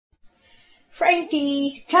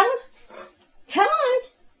Frankie, come. Come on.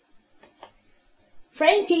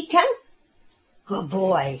 Frankie, come. Good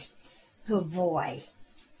boy. Good boy.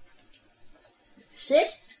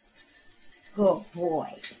 Sit. Good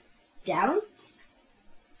boy. Down.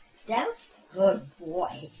 Down. Good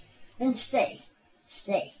boy. And stay.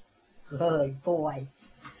 Stay. Good boy.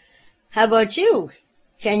 How about you?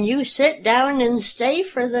 Can you sit down and stay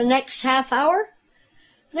for the next half hour?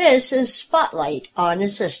 This is Spotlight on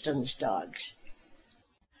Assistance Dogs.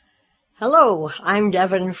 Hello, I'm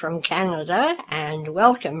Devon from Canada, and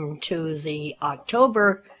welcome to the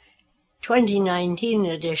October 2019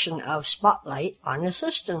 edition of Spotlight on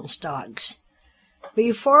Assistance Dogs.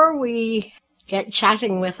 Before we get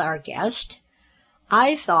chatting with our guest,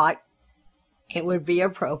 I thought it would be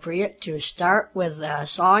appropriate to start with a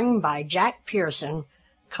song by Jack Pearson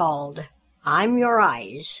called I'm Your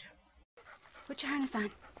Eyes. Put your harness on.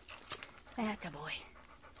 That's a boy.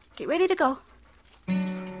 Get ready to go. All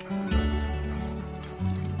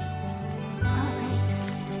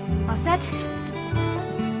right. All set?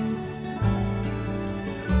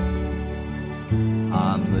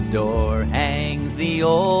 On the door hangs the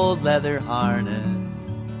old leather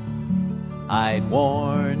harness I'd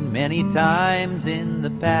worn many times in the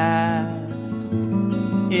past.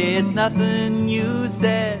 It's nothing you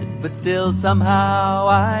said, but still somehow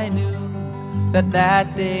I knew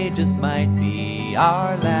that day just might be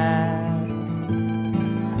our last.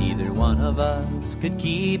 Neither one of us could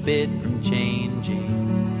keep it from changing.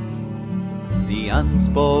 The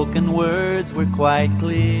unspoken words were quite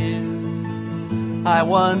clear. I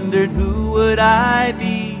wondered who would I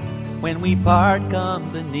be when we part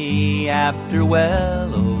company after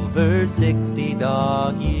well over 60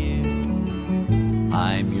 dog years.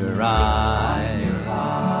 I'm your eyes,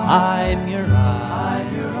 I'm your eyes.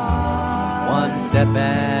 One step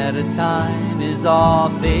at a time is all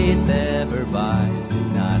faith ever buys. Do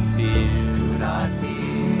not fear, do not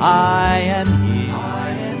fear. I am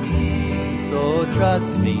here, so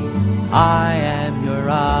trust me, I am your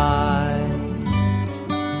eyes.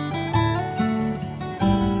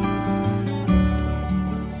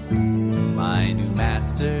 My new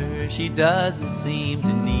master, she doesn't seem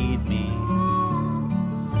to need me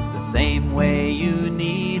the same way you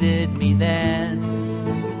needed me then.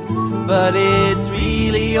 But it's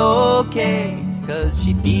really okay, 'cause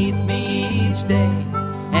she feeds me each day,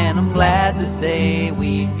 and I'm glad to say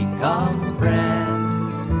we've become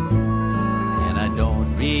friends. And I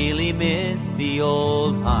don't really miss the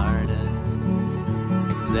old harness,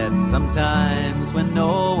 except sometimes when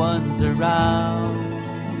no one's around.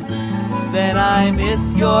 Then I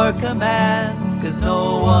miss your commands, 'cause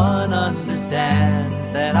no one understands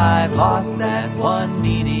that I've lost that one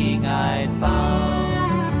meaning I'd found.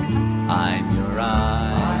 I'm your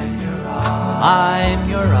eyes, I'm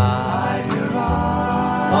your eyes.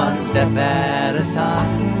 One step at a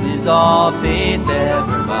time is all faith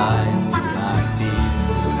ever buys. Do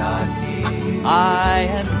not fear, I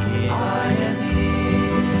am here,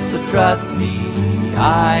 so trust me,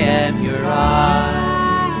 I am your eyes.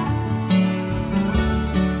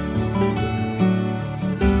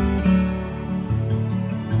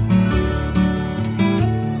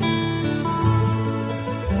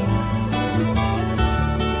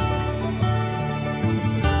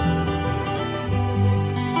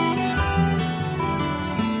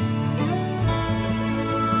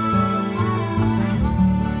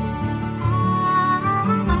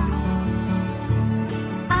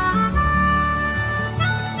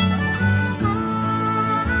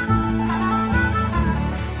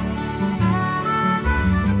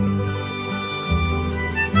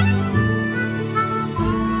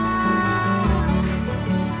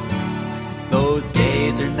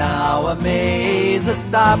 Now a maze of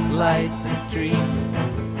stoplights and streets,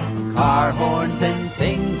 car horns and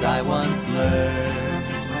things I once learned.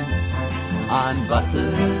 On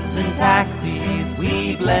buses and taxis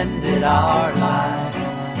we blended our lives,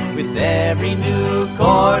 with every new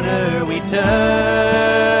corner we turned.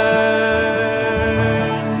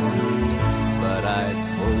 But I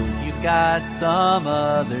suppose you've got some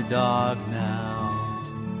other dog now.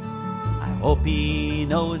 I hope he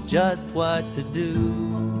knows just what to do.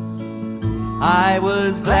 I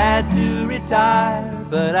was glad to retire,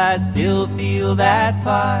 but I still feel that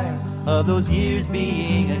fire of those years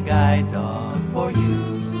being a guide dog for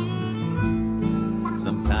you.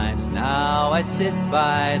 Sometimes now I sit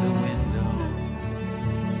by the window,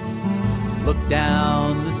 look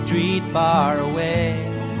down the street far away,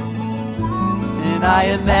 and I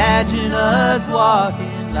imagine us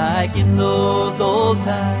walking like in those old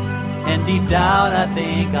times, and deep down I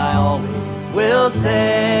think I always will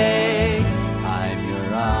say, I'm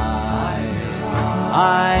your eyes,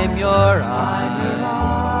 I'm your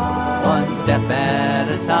eyes. One step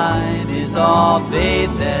at a time is all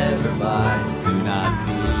faith ever buys. Do not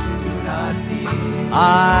fear.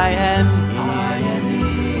 I am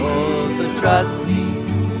here. Oh, so trust me.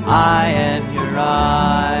 I am your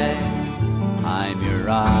eyes. I'm your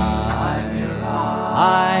eyes.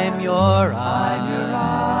 I'm your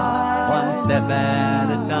eyes. One step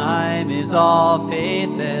at a time is all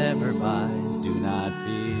faith ever buys. Do not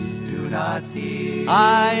fear.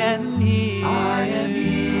 I am here.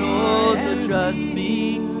 Oh, so trust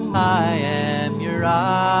me. I am your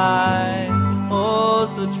eyes. Oh,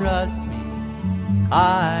 so trust me.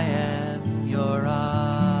 I am your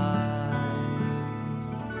eyes.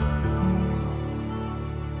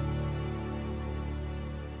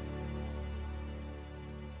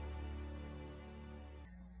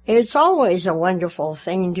 It's always a wonderful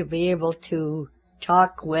thing to be able to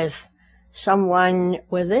talk with someone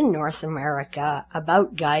within North America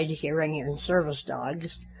about guide, hearing, and service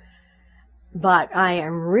dogs. But I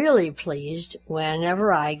am really pleased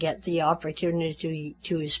whenever I get the opportunity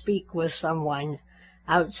to speak with someone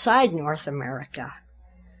outside North America.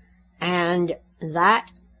 And that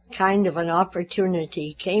kind of an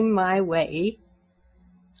opportunity came my way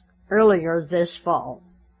earlier this fall.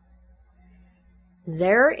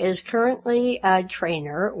 There is currently a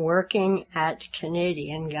trainer working at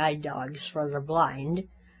Canadian Guide Dogs for the Blind,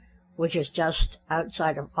 which is just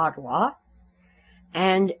outside of Ottawa,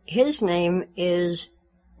 and his name is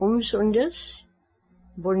Umsundis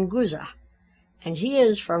Bunguza, and he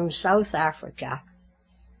is from South Africa.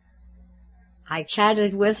 I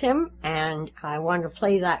chatted with him, and I want to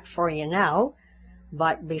play that for you now,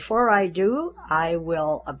 but before I do, I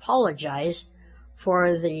will apologize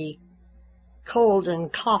for the cold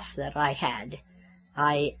and cough that I had.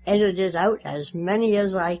 I edited out as many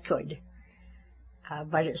as I could,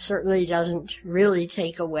 but it certainly doesn't really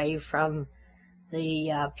take away from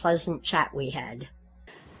the pleasant chat we had.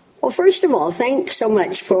 Well, first of all, thanks so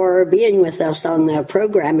much for being with us on the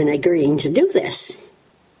program and agreeing to do this.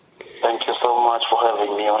 Thank you so much for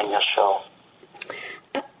having me on your show.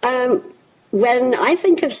 When I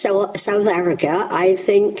think of South Africa, I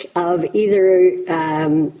think of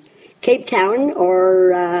either Cape Town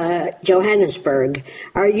or Johannesburg.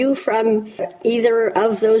 Are you from either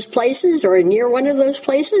of those places or near one of those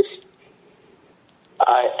places?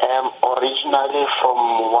 I am originally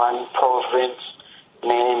from one province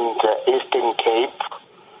named Eastern Cape.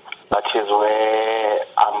 That is where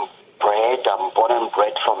I'm born and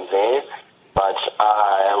bred from there. But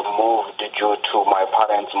I moved due to my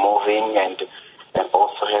parents moving and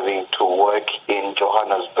also having to work in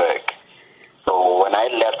Johannesburg. So when I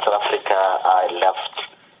left South Africa,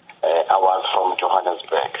 I was from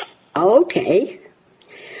Johannesburg. Okay.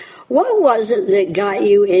 What was it that got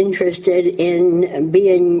you interested in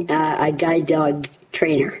being a guide dog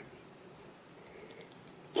trainer?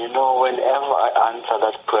 You know, whenever I answer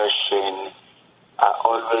that question, I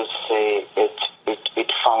always say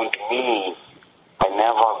it found me. I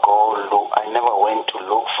never went to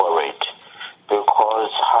look for it,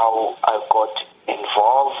 because how I got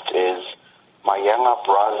involved is my younger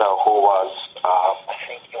brother, who was, I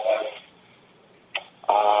think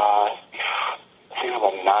he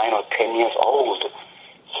was 9 or 10 years old.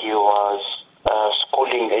 He was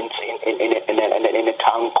schooling in a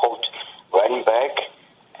town called Randburg,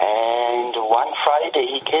 and one Friday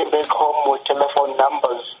he came back home with telephone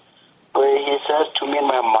numbers where he says to me and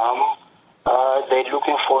my mom, they're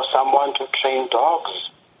looking for someone to train dogs.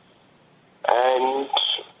 And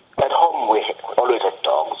at home we always had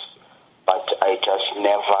dogs, but I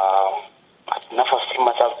never see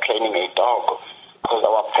myself training a dog, because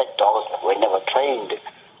our pet dogs were never trained.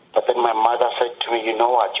 But then my mother said to me, you know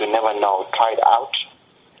what, you never know, try it out,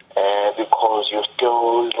 because you're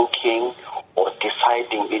still looking or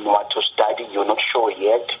deciding in what to study, you're not sure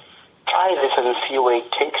yet. Try this and see where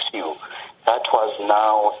it takes you. That was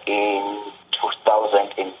now in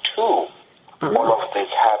 2002, all of this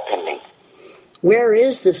happening. Where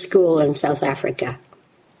is the school in South Africa?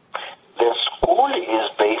 The school is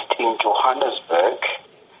based in Johannesburg,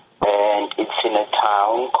 and it's in a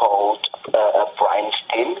town called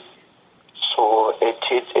Bryanston. So it's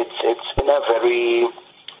in a very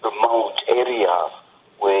remote area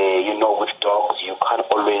where, you know, with dogs you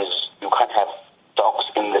can't have dogs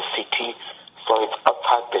in the city. So it's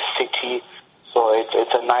outside the city. So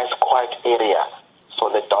it's a nice quiet area. So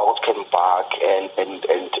the dogs can bark and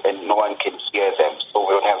no one can hear them. So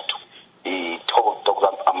we don't have to be told dogs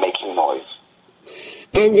are making noise.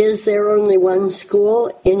 And is there only one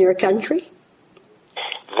school in your country?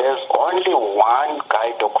 There's only one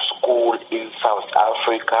guide dog school in South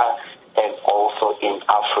Africa, and also in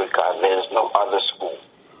Africa. There's no other school.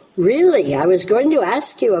 Really? I was going to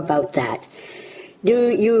ask you about that. Do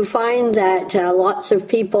you find that lots of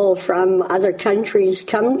people from other countries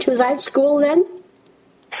come to that school then?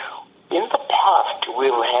 In the past,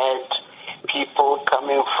 we've had people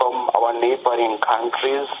coming from our neighboring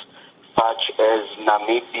countries, such as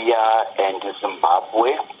Namibia and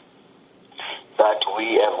Zimbabwe, that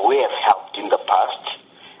we have helped in the past,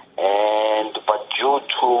 but due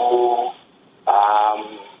to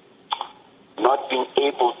not being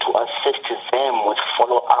able to assist them with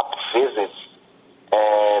follow-up visits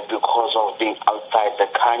because of being outside the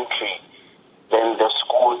country, then the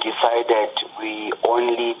school decided we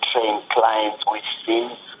only train clients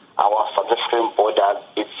within our South African borders.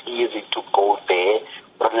 It's easy to go there.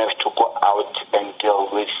 We don't have to go out and deal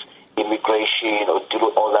with immigration or deal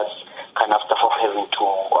with all that kind of stuff of having to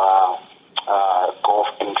go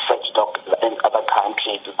and fetch dogs in other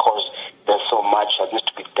countries, because there's so much that needs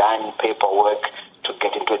to be done, paperwork to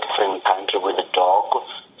get into a different country with a dog.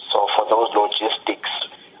 So for those logistics,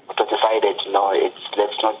 we decided,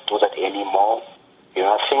 let's not do that anymore.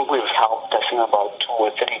 I think we've helped, about 2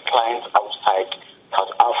 or 3 clients outside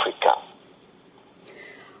South Africa.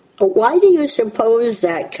 Why do you suppose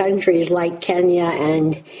that countries like Kenya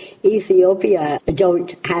and Ethiopia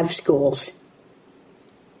don't have schools?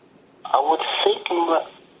 I would say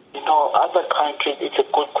other countries, it's a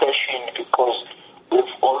good question, because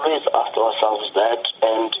we've always asked ourselves that,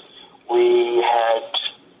 and we had,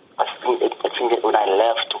 I think when I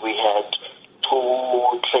left, we had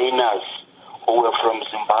 2 trainers who were from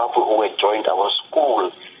Zimbabwe who had joined our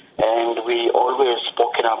school, and we always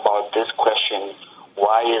spoken about this question,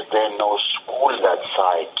 why is there no school that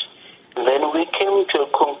side? Then we came to a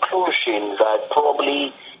conclusion that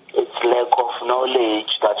probably it's lack of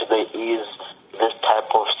knowledge that there is this type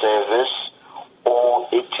of service, or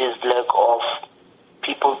it is lack of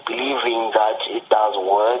people believing that it does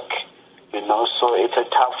work, so it's a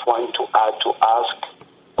tough one to ask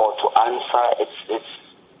or to answer. It's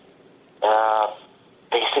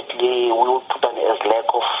basically we will put on as lack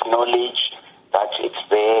of knowledge that it's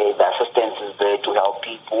there, the assistance is there to help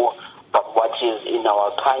people, but what is in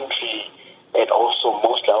our country, and also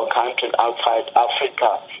most of our countries outside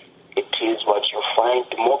Africa, it is what you find.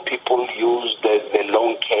 More people use the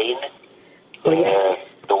long cane,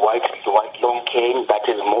 the white long cane. That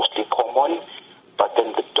is mostly common. But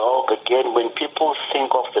then the dog, again, when people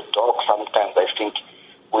think of the dog, sometimes I think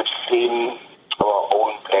within our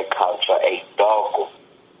own black culture, a dog,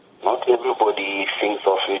 not everybody thinks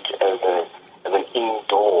of it as an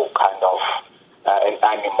indoor kind of an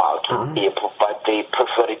animal to people, but they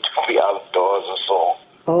prefer it to be outdoors or so.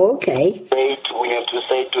 Oh, okay. We have to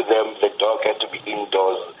say to them the dog has to be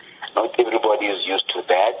indoors. Not everybody is used to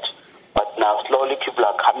that. But now slowly people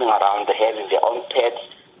are coming around, they're having their own pets,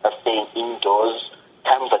 are staying indoors.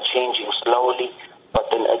 Times are changing slowly, but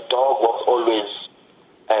then a dog was always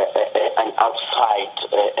an outside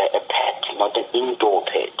a pet, not an indoor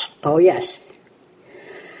pet. Oh, yes.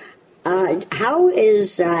 How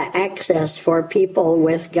is access for people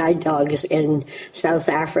with guide dogs in South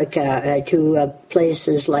Africa to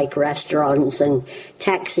places like restaurants and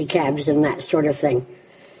taxi cabs and that sort of thing?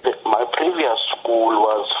 My previous school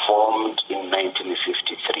was formed in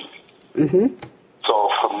 1953. Mm-hmm. So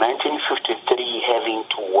from 1953, having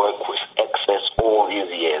to work with access all these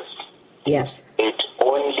years. Yes. It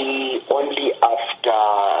only after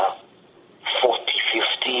 40,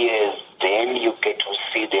 50 years, then you get to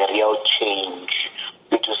see the real change.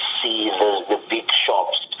 You get to see the big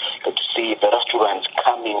shops, you get to see the restaurants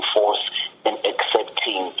coming forth and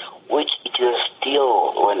accepting, which it is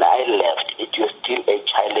still, when I left, it is still a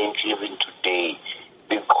challenge even today,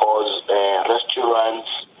 because restaurants,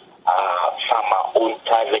 some are owned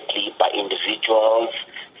privately by individuals,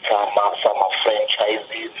 some are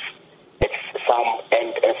franchises,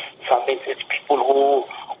 it's people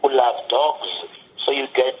who love dogs. So you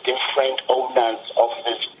get different owners of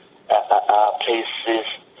these places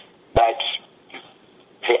that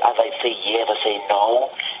they either say yes or say no.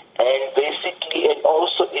 And basically, and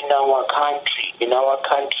also in our country,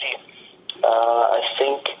 I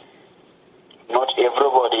think not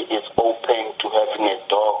everybody is open to having a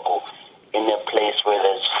dog in a place where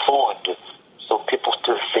there's food. So people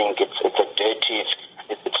still think it's dirty.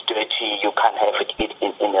 You can't have it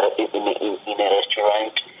in a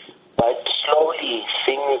restaurant. But slowly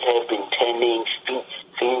things have been turning.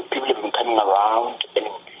 People have been coming around and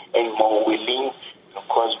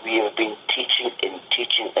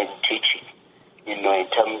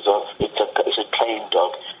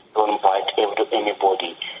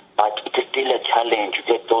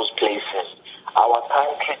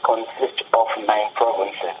consists of 9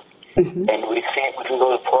 provinces. And within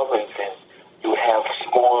those provinces, you have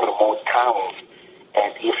small remote towns.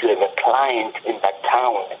 And if you have a client in that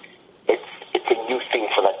town, it's a new thing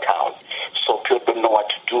for that town. So people don't know what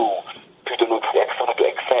to do. People don't know what to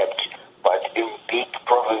accept. But in big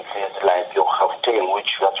provinces like your Gauteng,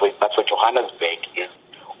 which that's what Johannesburg is,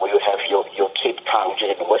 where you have your Cape Town, which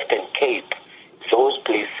is in Western Cape, those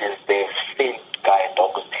places, they've seen guide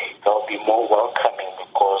dogs. They'll be more welcoming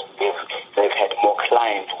because they've had more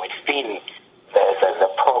clients within the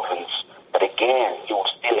province. But again, you will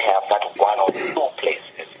still have that 1 or 2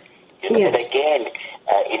 places. Yes. And again,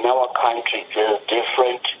 in our country, there's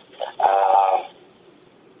different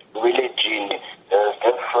religion, there's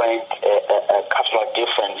different cultural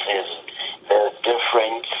differences, there's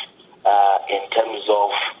difference in terms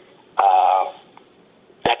of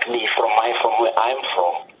like me from where I'm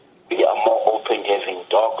from. We are more open to having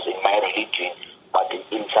dogs in my religion, but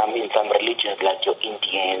in some religions like your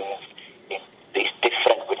Indians, it's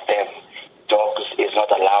different with them. Dogs is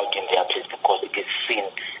not allowed in their place because it is seen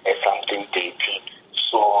as something dirty.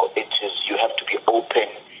 So you have to be open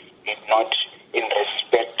in not in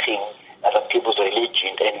respecting other people's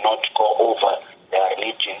religion and not go over their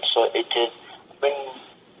religion. So it is when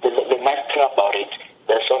the nice thing about it,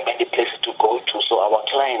 there's so many places to go to. So our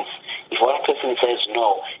clients, if one person says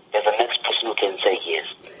no, there's the next person who can say yes.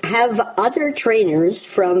 Have other trainers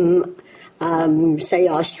from, say,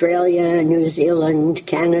 Australia, New Zealand,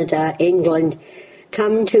 Canada, England,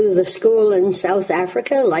 come to the school in South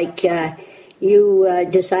Africa like you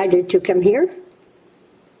decided to come here?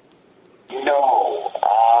 No,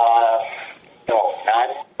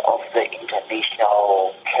 none of the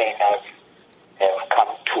international trainers have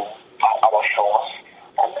come to our shores.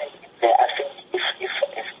 And I think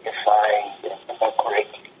if I remember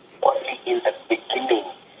correctly, only in the beginning,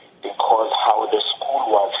 because how the school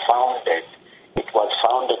was founded, it was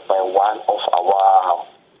founded by one of our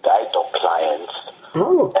guide dog clients.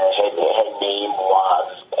 Oh. Her name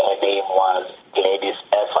was Gladys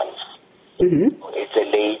Evans. Mm-hmm. It's a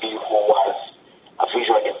lady who was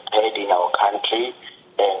visually impaired in our country,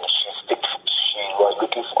 and she was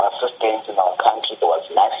looking for assistance in our country. There was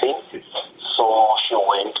nothing, so she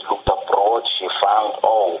went, looked abroad. She found,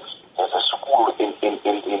 there's a school in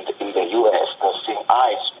the U.S. the Sing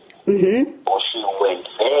Eyes. Mm-hmm. So she went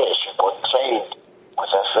there. She got trained with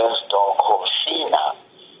her first dog called Sheena,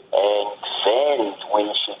 and then when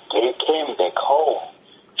she came back home,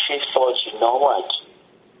 she thought, you know what?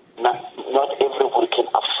 Not everybody can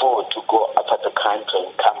afford to go outside the country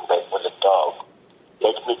and come back with a dog.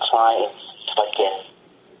 Let me try and see if I can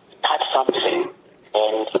start something.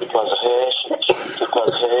 And it was her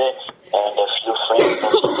and a few friends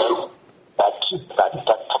that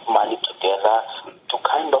took money together to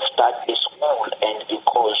kind of start a school. And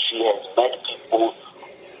because she has met people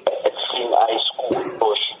at Sing Eye School, so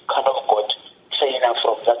she kind of got trainer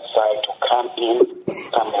from that side to come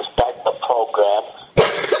and start the program.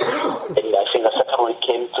 And I think the second one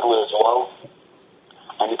came through as well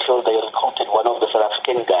until they recruited one of the South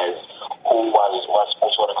African guys who was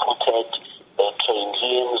also recruited. They trained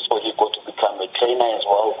him, so he got to become a trainer as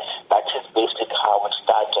well. That is basically how it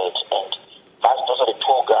started. And those are the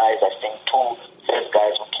 2 guys, I think 2 first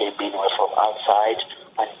guys who came in were from outside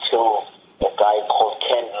until a guy called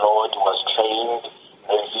Ken Lord was trained.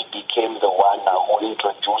 And he became the one who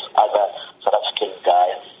introduced other South African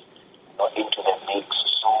guys into the mix.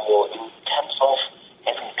 So in terms of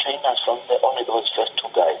having trainers from only those first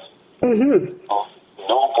 2 guys,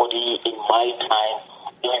 nobody in my time,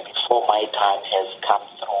 even before my time, has come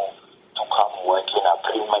through to come work in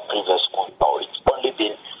my previous school. No, it's only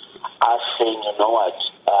been us saying, you know what,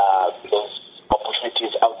 there's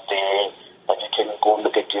opportunities out there that you can go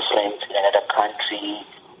make a difference in another country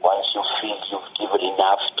once you feel you've given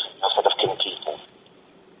enough to your South African people.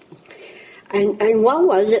 And what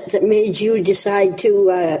was it that made you decide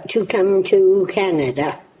to come to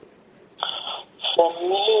Canada? For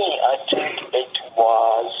me, I think it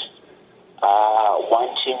was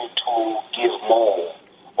wanting to give more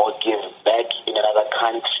or give back in another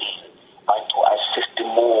country and to assist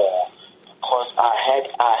more, because I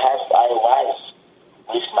was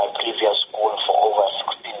with my previous school for over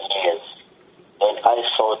 16 years, and I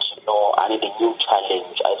thought, I need a new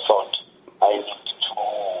challenge. I thought I need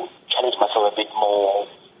to challenge myself a bit more,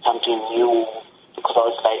 something new, because I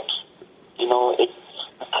was like,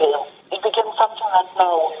 it became something that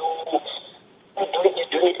now you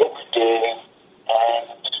do it every day, and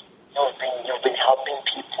you've been helping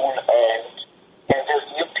people, and there's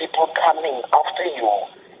new people coming after you,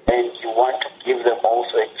 and you want to give them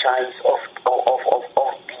also a chance of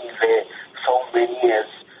being there so many years.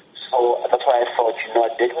 So that's why I thought,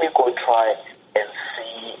 let me go try and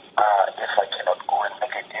see if I cannot go and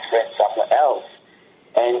make a difference somewhere else.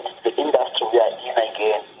 And the industry we are in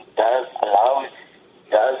again does allow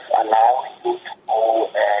you to go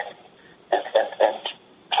and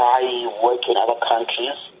try work in other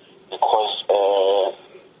countries because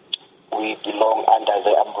we belong under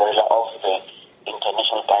the umbrella of the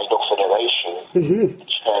International Guide Dog Federation,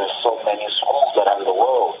 which has so many schools around the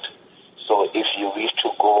world. So if you wish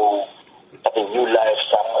to go have a new life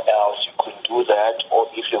somewhere else, you could do that. Or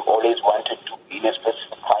if you've always wanted to be in a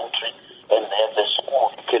specific country and have the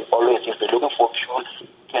school, you can always, if you're looking for fuel, you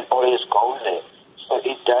can always go there. So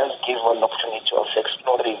it does give an opportunity of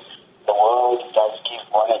exploring the world. It does give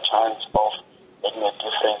one a chance of making a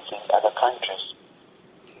difference in other countries.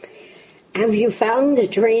 Have you found the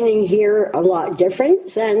training here a lot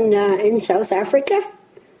different than in South Africa?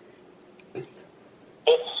 It's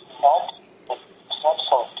not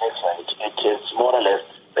so different. It is more or less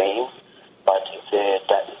the same, but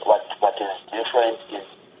what is different is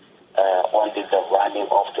only the running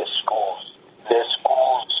of the schools. The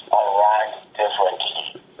schools are run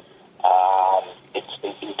differently. It's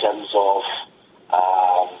in terms of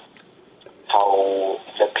how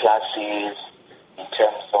the classes, in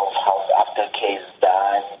terms of how the aftercare is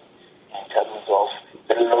done, in terms of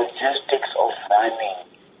the logistics of running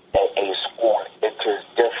a school. It is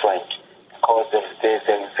different because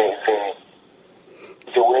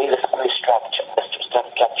the way the school is structured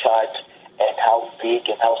and how big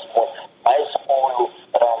and how small. My school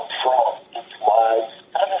around from it was,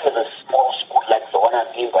 I don't know if it was a small school like the one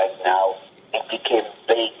I'm in right now. It became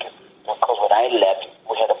big because when I left,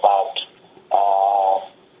 we had about,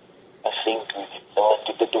 I think there was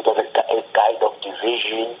a guide dog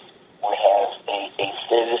division. We have a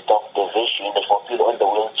service dog division for people on the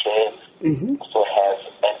wheelchair. We also have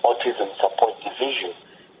an autism support division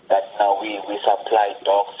that now we supply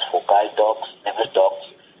dogs for guide dogs, service dogs,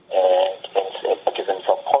 and autism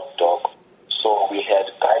support dog. So we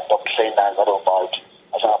had guide dog trainers at about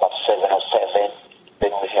 7 or 7.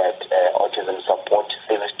 Then we had autism support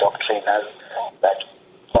service dog trainers that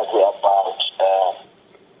were about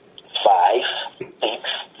 5, 6.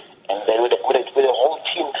 And then with a whole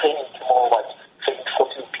team training team of about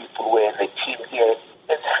 14 people, where the team here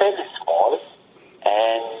is fairly small,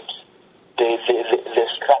 and the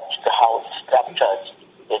structure, how it's structured,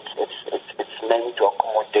 it's meant to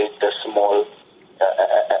accommodate the small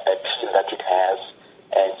team that it has.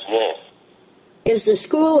 And yeah. Is the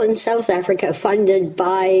school in South Africa funded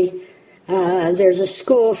by, there's a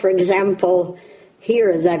school, for example,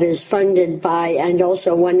 here that is funded by, and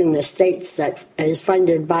also one in the States that is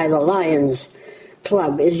funded by the Lions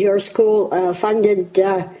Club. Is your school funded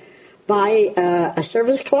by a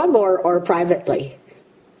service club or privately?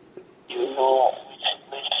 Our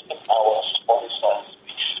sponsors,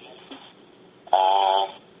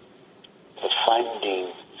 the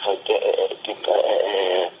funding for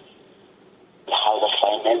how the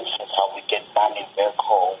finances, how we get money back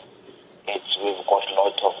home, we've got a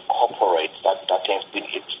lot of corporates that have been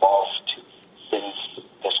involved since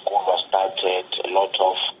the school was started, a lot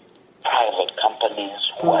of private companies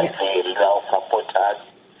who are there, will support us.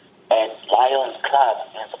 And Lions Club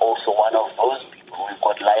is also one of those people. We've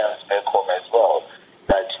got Lions back home as well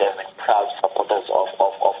that have been proud supporters of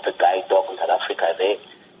the guide dog in South Africa there.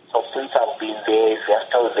 So since I've been there, they're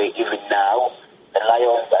still there even now. The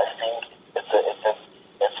Lions, I think,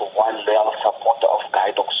 it's one real supporter of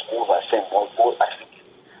guide dog schools. I think around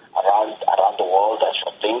the world, I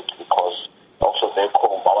should think, because also back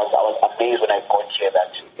home, I was amazed when I got here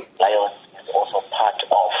that Lions is also part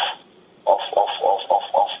of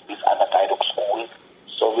this other guide dog school.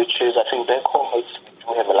 So which is, I think, back home, we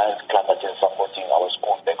do have a Lions Club that is supporting our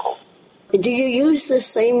school back home. Do you use the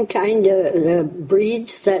same kind of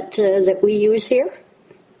breeds that we use here?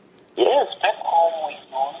 Yes, back home we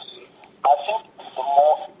use, I think the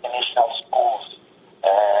more international schools,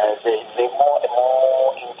 they're more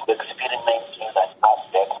into experimenting than us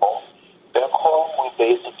back home. Back home we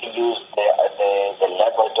basically use the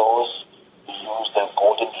Labradors, we use the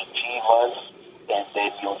Golden Retrievers, and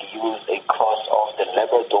then you use a cross of the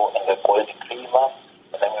Labrador and the Golden Retriever,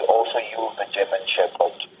 and then we also use the German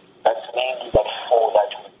Shepherd. That's mainly the 4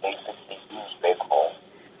 that we basically use back home.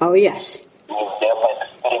 Oh, yes. We've never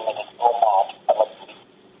experimented so much.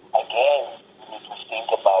 Again, you need to think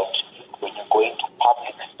about when you go into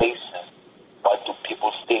public spaces, what do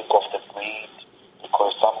people think of the breed?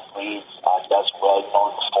 Because some breeds are just well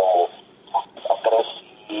known for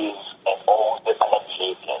aggressive and all the other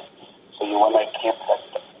traits. So you want to keep to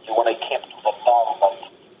the norm that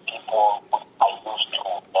people are used to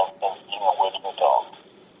and being a working dog.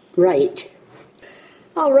 Right.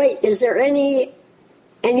 All right. Is there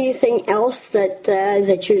anything else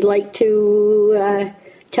that you'd like to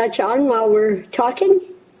touch on while we're talking?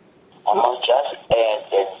 I'll just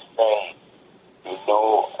add and say,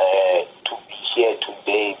 to be here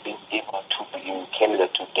today, being able to be in Canada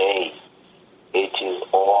today, it is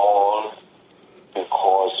all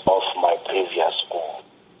because of my previous school.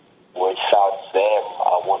 Without them,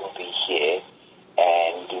 I wouldn't be here,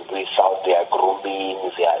 and without their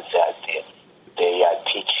grooming, their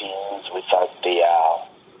teachings, without them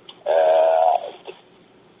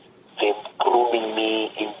grooming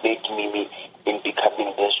me, in making me in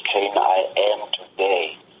becoming this trainer I am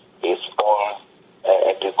today, it's all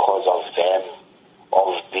because of them,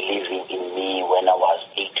 of believing in me when I was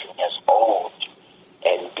 18 years old,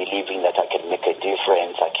 and believing that I can make a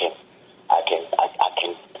difference. I can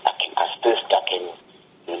assist. I can,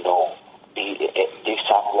 be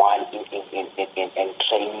someone in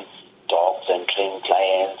train dogs and train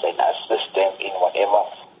clients and assist them in whatever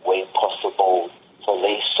way possible. So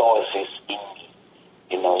they saw this in me,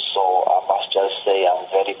 So I must just say I'm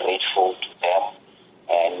very grateful to them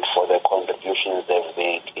and for the contributions they've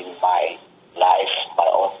made in my life, my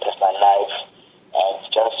own personal life, and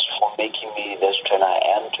just for making me the trainer I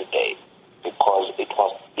am today. Because if it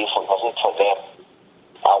wasn't for them,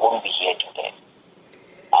 I wouldn't be here today.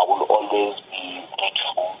 I will always be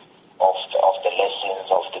grateful of the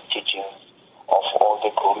lessons, of the teachings, of all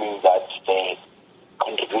the grooming that they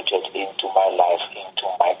contributed into my life, into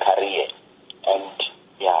my career. And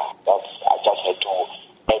I just had to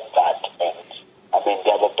add that. And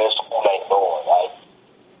they're the best school I know, right?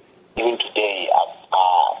 Even today, I'm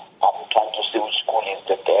trying to see which school is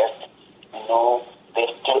the best.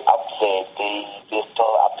 They're still up there. They're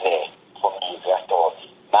still up there for me. They're still,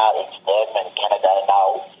 now it's them and Canada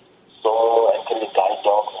now. So, and the guide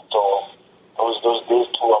dogs. So, these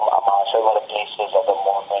two are my favorite places at the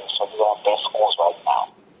moment. So, these are best schools right now.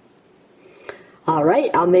 All right,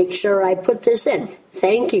 I'll make sure I put this in.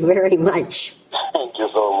 Thank you very much. Thank you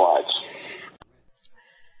so much.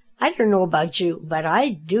 I don't know about you, but I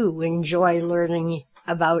do enjoy learning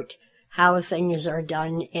about how things are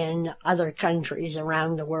done in other countries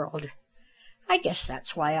around the world. I guess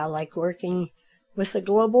that's why I like working with the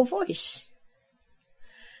Global Voice.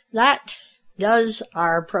 That does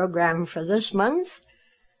our program for this month.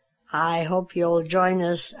 I hope you'll join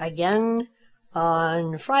us again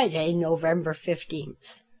on Friday, November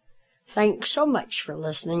 15th. Thanks so much for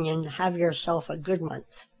listening and have yourself a good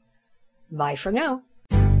month. Bye for now.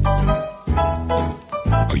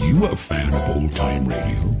 Are you a fan of old-time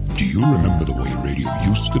radio? Do you remember the way radio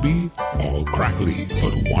used to be? All crackly,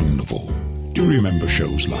 but wonderful. Do you remember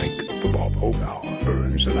shows like The Bob Hope Hour,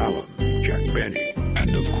 Burns and Allen, Jack Benny,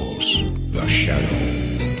 and of course, The Shadow?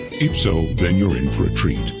 If so, then you're in for a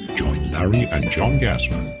treat. Join Larry and John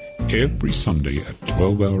Gassman every Sunday at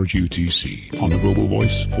 12 hours UTC on the Global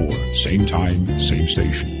Voice for same time, same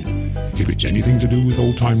station. If it's anything to do with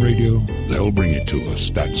old-time radio, they'll bring it to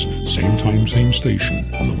us. That's same time, same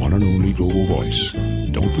station on the one and only Global Voice.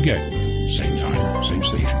 Don't forget, same time, same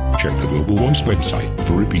station. Check the Global Voice website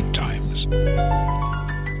for repeat times.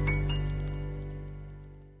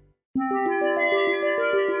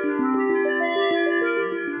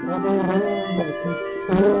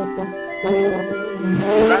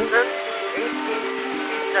 London,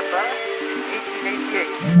 18 December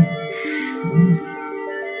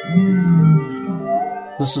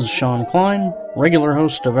 1888. This is Sean Klein, regular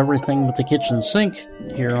host of Everything But the Kitchen Sink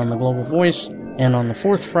here on the Global Voice, and on the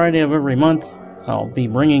fourth Friday of every month, I'll be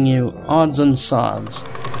bringing you Odds and Sods, a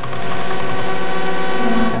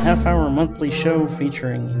half-hour monthly show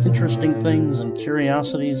featuring interesting things and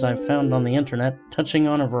curiosities I've found on the internet, touching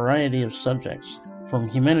on a variety of subjects. From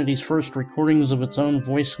humanity's first recordings of its own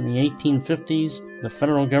voice in the 1850s, the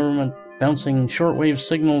federal government bouncing shortwave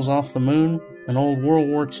signals off the moon, an old World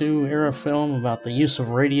War II era film about the use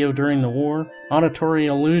of radio during the war, auditory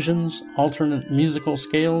illusions, alternate musical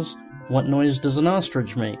scales, what noise does an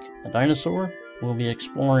ostrich make, a dinosaur? We'll be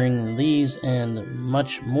exploring these and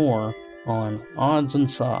much more on Odds and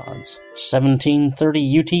Sods,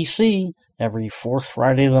 1730 UTC, every fourth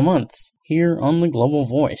Friday of the month, here on the Global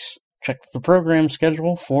Voice. Check the program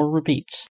schedule for repeats.